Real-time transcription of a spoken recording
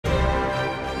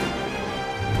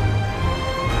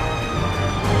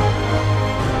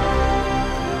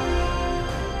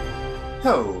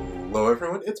Hello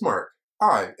everyone, it's Mark.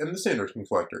 I am the Sanderson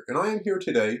Collector, and I am here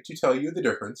today to tell you the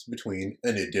difference between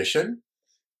an edition,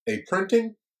 a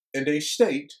printing, and a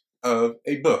state of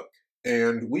a book.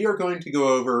 And we are going to go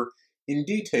over in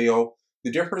detail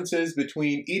the differences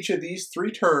between each of these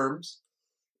three terms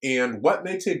and what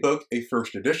makes a book a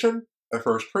first edition, a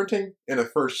first printing, and a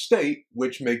first state,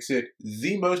 which makes it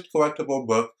the most collectible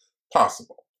book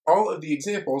possible. All of the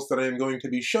examples that I am going to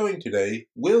be showing today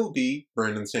will be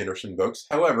Brandon Sanderson books.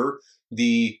 However,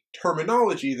 the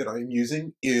terminology that I am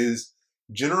using is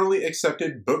generally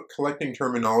accepted book collecting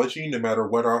terminology no matter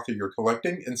what author you're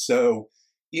collecting, and so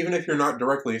even if you're not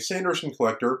directly a Sanderson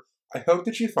collector, I hope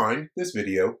that you find this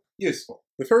video useful.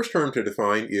 The first term to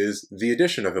define is the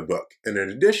edition of a book, and an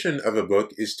edition of a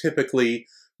book is typically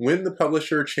when the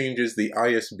publisher changes the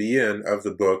ISBN of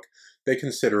the book, they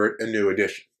consider it a new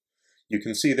edition. You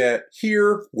can see that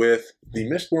here with the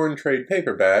Mistborn trade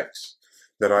paperbacks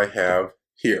that I have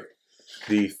here.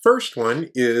 The first one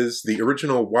is the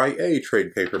original YA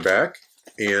trade paperback,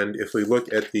 and if we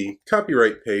look at the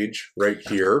copyright page right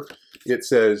here, it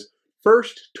says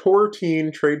First Tor Teen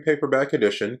Trade Paperback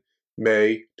Edition,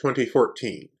 May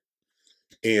 2014.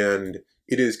 And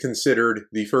it is considered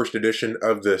the first edition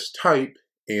of this type,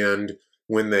 and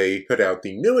when they put out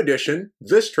the new edition,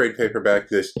 this trade paperback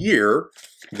this year,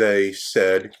 they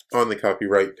said on the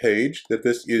copyright page that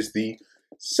this is the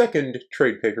second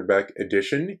trade paperback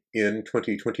edition in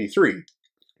 2023.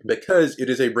 Because it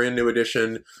is a brand new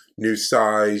edition, new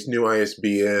size, new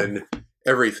ISBN,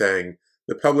 everything,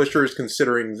 the publisher is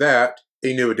considering that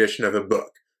a new edition of a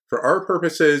book. For our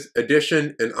purposes,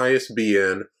 edition and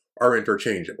ISBN are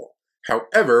interchangeable.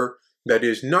 However, that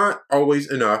is not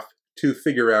always enough to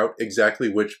figure out exactly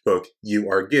which book you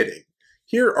are getting.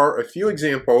 Here are a few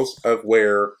examples of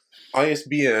where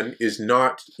ISBN is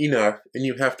not enough and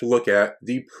you have to look at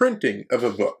the printing of a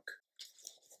book.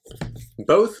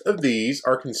 Both of these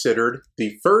are considered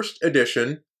the first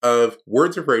edition of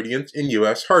Words of Radiance in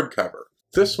US hardcover.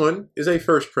 This one is a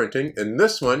first printing and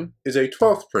this one is a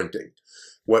 12th printing.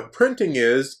 What printing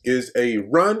is a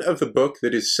run of the book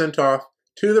that is sent off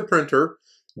to the printer,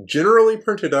 generally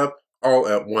printed up all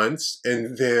at once,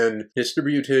 and then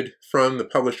distributed from the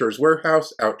publisher's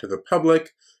warehouse out to the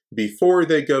public before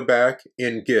they go back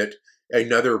and get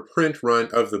another print run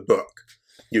of the book.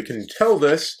 You can tell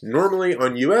this normally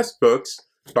on US books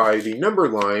by the number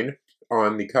line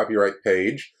on the copyright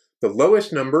page. The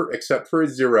lowest number, except for a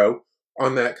 0,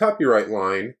 on that copyright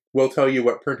line will tell you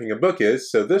what printing a book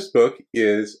is. So this book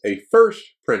is a first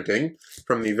printing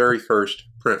from the very first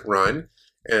print run.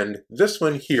 And this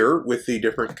one here, with the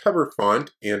different cover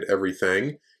font and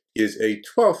everything, is a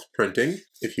 12th printing.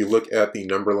 If you look at the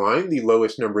number line, the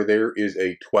lowest number there is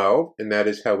a 12, and that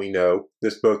is how we know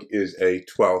this book is a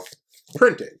 12th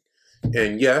printing.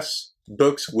 And yes,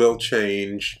 books will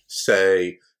change,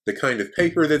 say, the kind of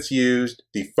paper that's used,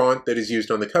 the font that is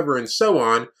used on the cover, and so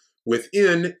on,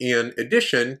 within an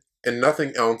edition, and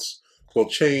nothing else will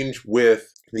change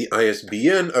with the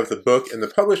ISBN of the book, and the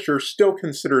publisher still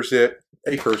considers it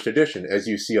a first edition. As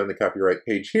you see on the copyright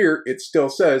page here, it still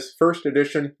says first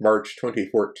edition, March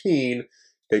 2014.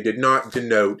 They did not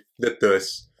denote that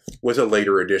this was a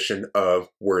later edition of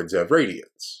Words of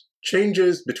Radiance.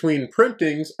 Changes between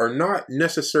printings are not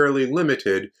necessarily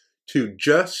limited to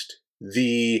just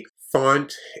the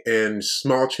font and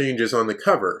small changes on the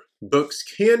cover. Books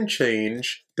can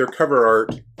change their cover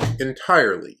art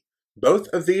entirely. Both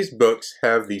of these books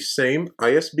have the same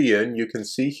ISBN. You can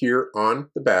see here on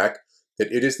the back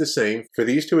that it is the same for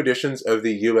these two editions of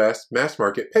the US mass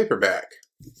market paperback.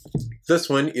 This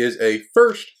one is a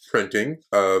first printing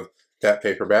of that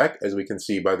paperback, as we can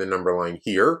see by the number line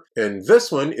here, and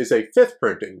this one is a 5th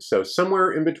printing, so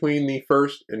somewhere in between the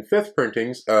 1st and 5th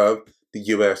printings of the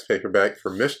US paperback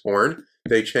for Mistborn,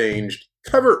 they changed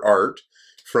cover art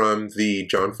from the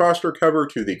John Foster cover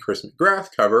to the Chris McGrath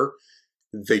cover.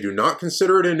 They do not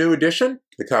consider it a new edition.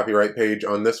 The copyright page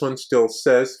on this one still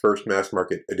says First Mass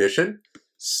Market Edition.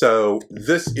 So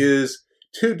this is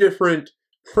two different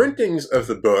printings of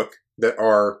the book that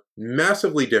are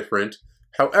massively different.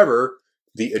 However,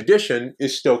 the edition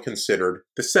is still considered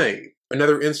the same.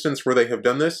 Another instance where they have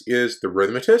done this is The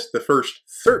Rhythmatist. The first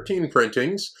 13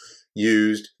 printings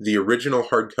used the original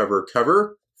hardcover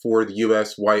cover for the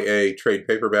US YA trade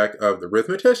paperback of The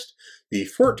Rhythmatist. The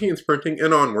 14th printing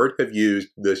and onward have used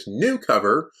this new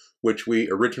cover, which we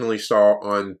originally saw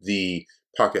on the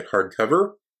pocket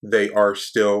hardcover. They are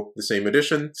still the same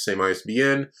edition, same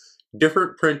ISBN,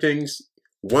 different printings.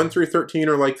 1 through 13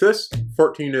 are like this,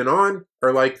 14 and on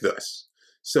are like this.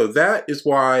 So that is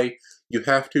why you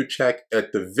have to check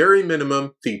at the very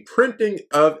minimum the printing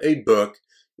of a book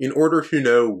in order to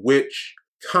know which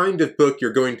kind of book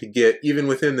you're going to get even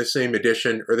within the same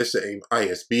edition or the same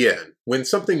ISBN. When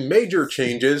something major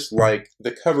changes, like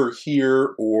the cover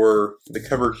here or the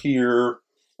cover here,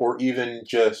 or even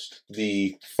just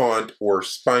the font or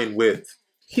spine width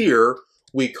here,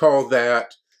 we call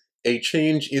that a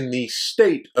change in the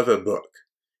state of a book.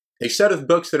 A set of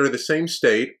books that are the same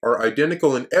state are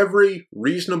identical in every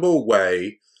reasonable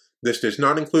way. This does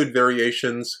not include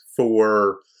variations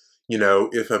for,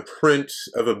 if a print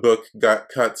of a book got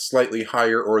cut slightly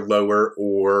higher or lower,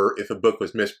 or if a book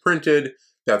was misprinted.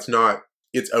 That's not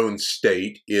its own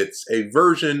state. It's a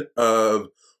version of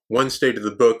one state of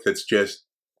the book that's just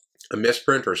a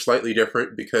misprint or slightly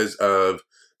different because of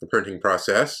the printing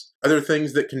process. Other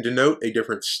things that can denote a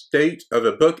different state of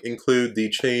a book include the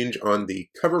change on the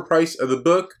cover price of the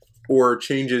book, or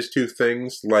changes to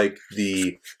things like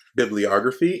the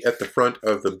bibliography at the front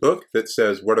of the book that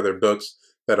says what other books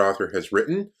that author has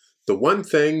written. The one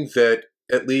thing that,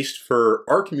 at least for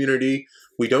our community,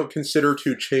 we don't consider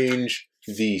to change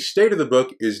the state of the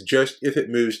book is just if it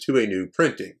moves to a new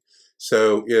printing.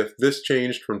 So if this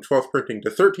changed from 12th printing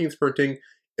to 13th printing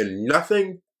and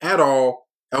nothing at all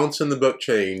else in the book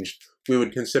changed, we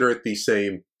would consider it the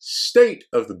same state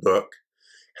of the book.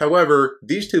 However,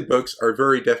 these two books are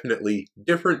very definitely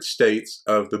different states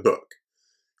of the book.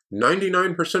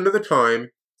 99% of the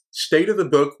time, state of the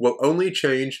book will only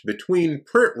change between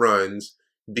print runs.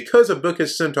 Because a book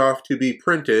is sent off to be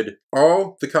printed,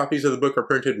 all the copies of the book are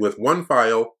printed with one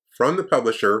file from the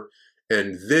publisher,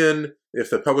 and then if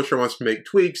the publisher wants to make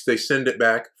tweaks, they send it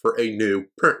back for a new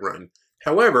print run.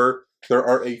 However, there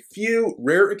are a few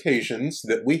rare occasions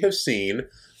that we have seen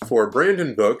for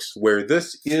Brandon books where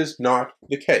this is not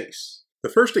the case. The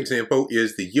first example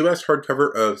is the US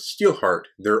hardcover of Steelheart.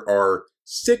 There are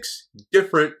 6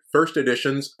 different first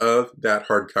editions of that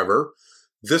hardcover.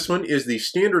 This one is the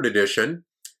standard edition.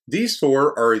 These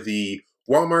 4 are the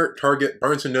Walmart, Target,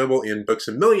 Barnes & Noble, and Books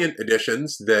A Million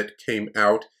editions that came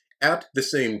out at the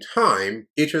same time.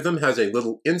 Each of them has a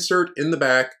little insert in the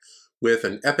back with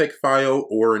an epic file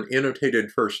or an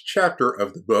annotated first chapter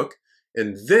of the book,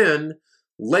 and then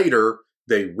later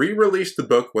they re-released the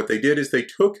book. What they did is they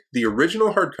took the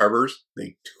original hardcovers,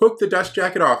 they took the dust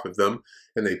jacket off of them,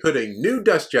 and they put a new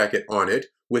dust jacket on it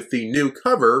with the new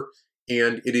cover,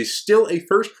 and it is still a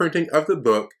first printing of the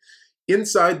book.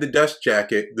 Inside the dust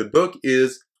jacket, the book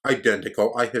is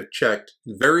identical. I have checked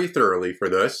very thoroughly for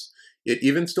this. It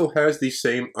even still has the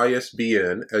same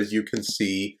ISBN, as you can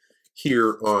see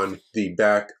here on the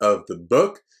back of the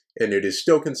book, and it is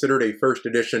still considered a first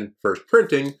edition first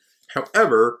printing.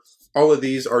 However, all of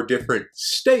these are different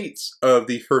states of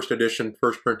the first edition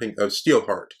first printing of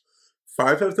Steelheart.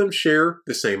 5 of them share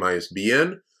the same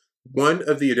ISBN. One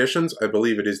of the editions, I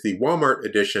believe it is the Walmart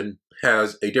edition,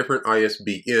 has a different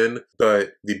ISBN,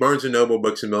 but the Barnes & Noble,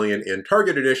 Books A Million, and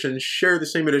Target editions share the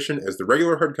same edition as the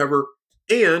regular hardcover,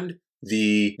 and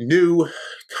the new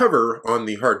cover on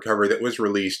the hardcover that was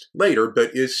released later,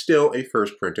 but is still a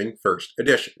first printing first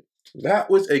edition. That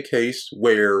was a case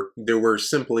where there were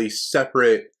simply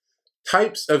separate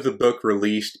types of the book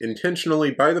released intentionally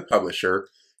by the publisher.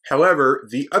 However,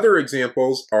 the other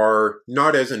examples are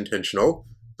not as intentional.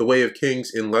 The Way of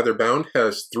Kings in Leatherbound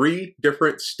has 3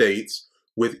 different states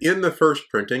within the first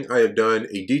printing. I have done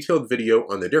a detailed video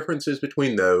on the differences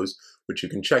between those, which you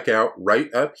can check out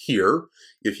right up here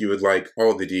if you would like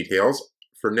all the details.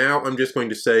 For now, I'm just going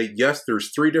to say, yes,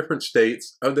 there's 3 different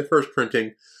states of the first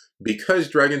printing because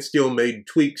Dragonsteel made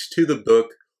tweaks to the book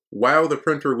while the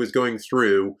printer was going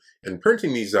through and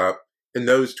printing these up, and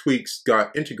those tweaks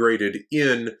got integrated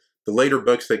in the later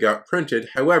books that got printed.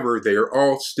 However, they are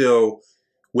all still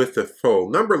with the full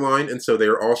number line, and so they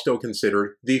are all still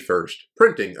considered the first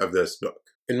printing of this book.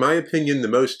 In my opinion, the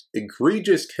most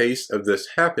egregious case of this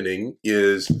happening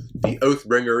is the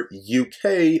Oathbringer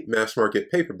UK mass market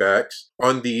paperbacks.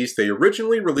 On these, they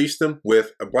originally released them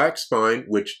with a black spine,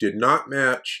 which did not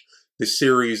match the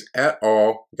series at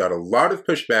all, got a lot of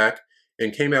pushback,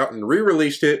 and came out and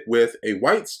re-released it with a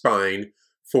white spine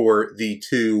for the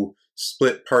 2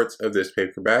 split parts of this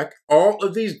paperback. All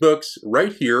of these books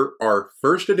right here are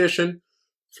first edition,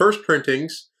 first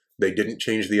printings. They didn't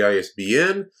change the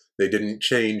ISBN. They didn't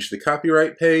change the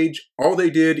copyright page. All they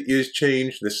did is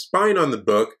change the spine on the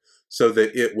book so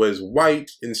that it was white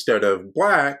instead of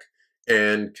black,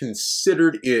 and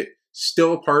considered it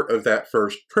still part of that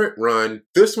first print run.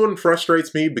 This one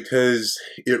frustrates me because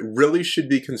it really should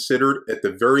be considered at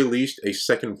the very least a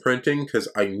second printing, because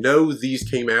I know these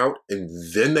came out and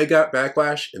then they got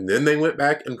backlash and then they went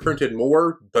back and printed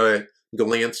more, but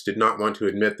Galance did not want to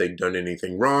admit they'd done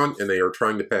anything wrong, and they are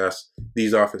trying to pass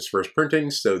these off as first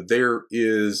printings. So there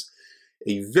is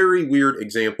a very weird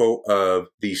example of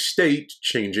the state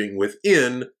changing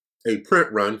within a print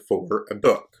run for a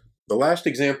book. The last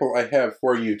example I have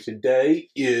for you today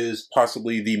is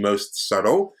possibly the most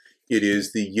subtle. It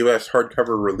is the US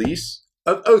hardcover release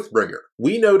of Oathbringer.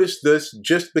 We noticed this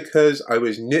just because I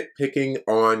was nitpicking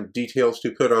on details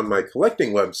to put on my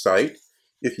collecting website.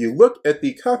 If you look at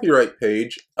the copyright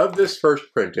page of this first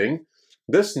printing,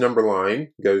 this number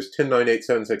line goes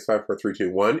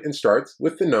 109876543221 and starts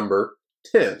with the number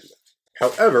 10.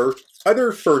 However,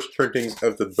 other first printings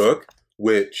of the book,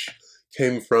 which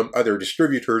came from other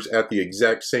distributors at the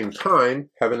exact same time,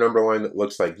 have a number line that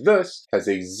looks like this, has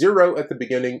a 0 at the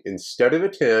beginning instead of a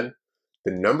 10.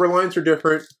 The number lines are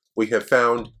different. We have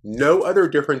found no other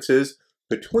differences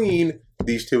between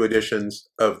these two editions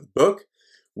of the book.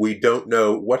 We don't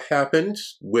know what happened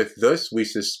with this. We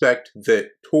suspect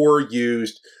that Tor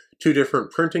used two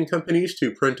different printing companies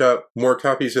to print up more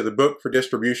copies of the book for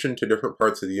distribution to different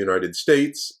parts of the United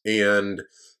States and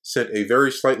sent a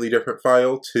very slightly different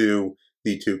file to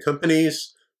the two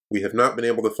companies. We have not been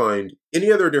able to find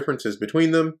any other differences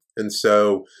between them, and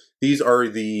so these are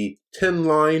the 10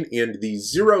 line and the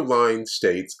 0 line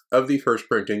states of the first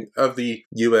printing of the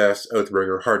US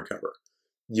Oathbringer hardcover.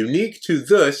 Unique to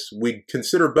this, we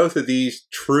consider both of these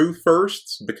true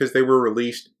firsts because they were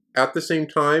released at the same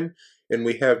time, and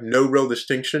we have no real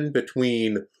distinction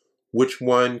between which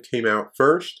one came out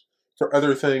first. For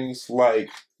other things like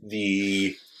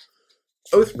the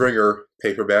Oathbringer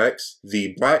paperbacks,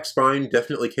 the black spine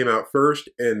definitely came out first,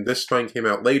 and this spine came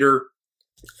out later.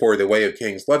 For the Way of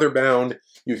Kings leatherbound,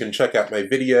 you can check out my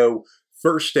video.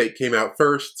 First state came out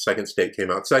first, second state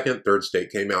came out second, third state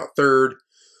came out third.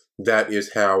 That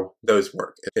is how those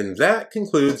work. And that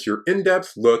concludes your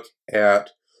in-depth look at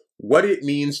what it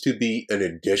means to be an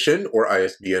edition or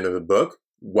ISBN of a book,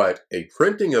 what a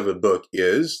printing of a book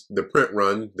is, the print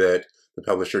run that the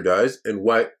publisher does, and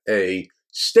what a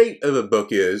state of a book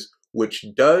is, which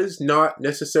does not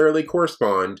necessarily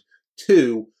correspond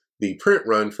to the print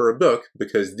run for a book,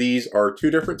 because these are two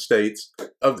different states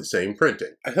of the same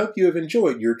printing. I hope you have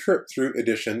enjoyed your trip through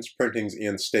editions, printings,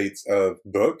 and states of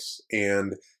books,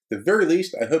 and at the very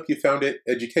least, I hope you found it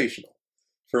educational.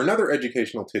 For another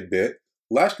educational tidbit,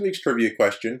 last week's trivia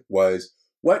question was,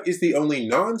 what is the only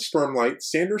non-Stormlight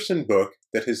Sanderson book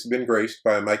that has been graced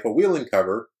by a Michael Whelan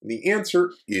cover? And the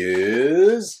answer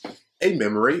is A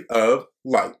Memory of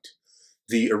Light.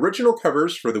 The original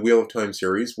covers for the Wheel of Time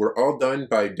series were all done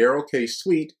by Darrell K.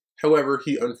 Sweet. However,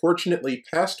 he unfortunately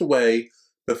passed away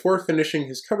before finishing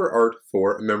his cover art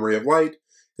for A Memory of Light,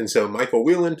 and so Michael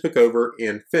Whelan took over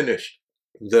and finished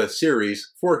the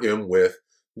series for him with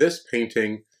this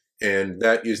painting, and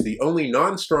that is the only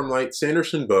non-Stormlight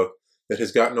Sanderson book that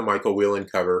has gotten a Michael Whelan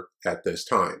cover at this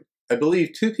time. I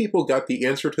believe 2 people got the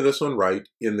answer to this one right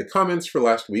in the comments for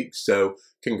last week, so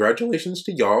congratulations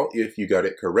to y'all if you got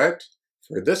it correct.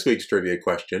 For this week's trivia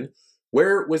question,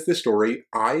 where was the story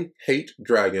I Hate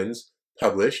Dragons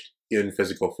published in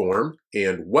physical form,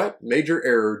 and what major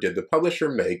error did the publisher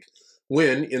make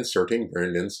when inserting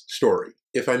Brandon's story?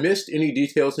 If I missed any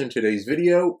details in today's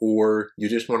video, or you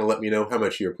just want to let me know how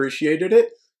much you appreciated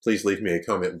it, please leave me a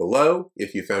comment below.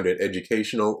 If you found it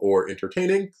educational or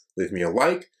entertaining, leave me a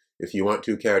like. If you want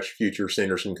to catch future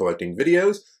Sanderson collecting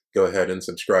videos, go ahead and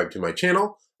subscribe to my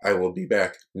channel. I will be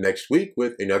back next week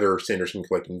with another Sanderson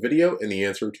collecting video and the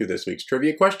answer to this week's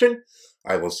trivia question.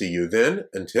 I will see you then.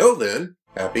 Until then,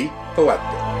 happy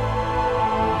collecting.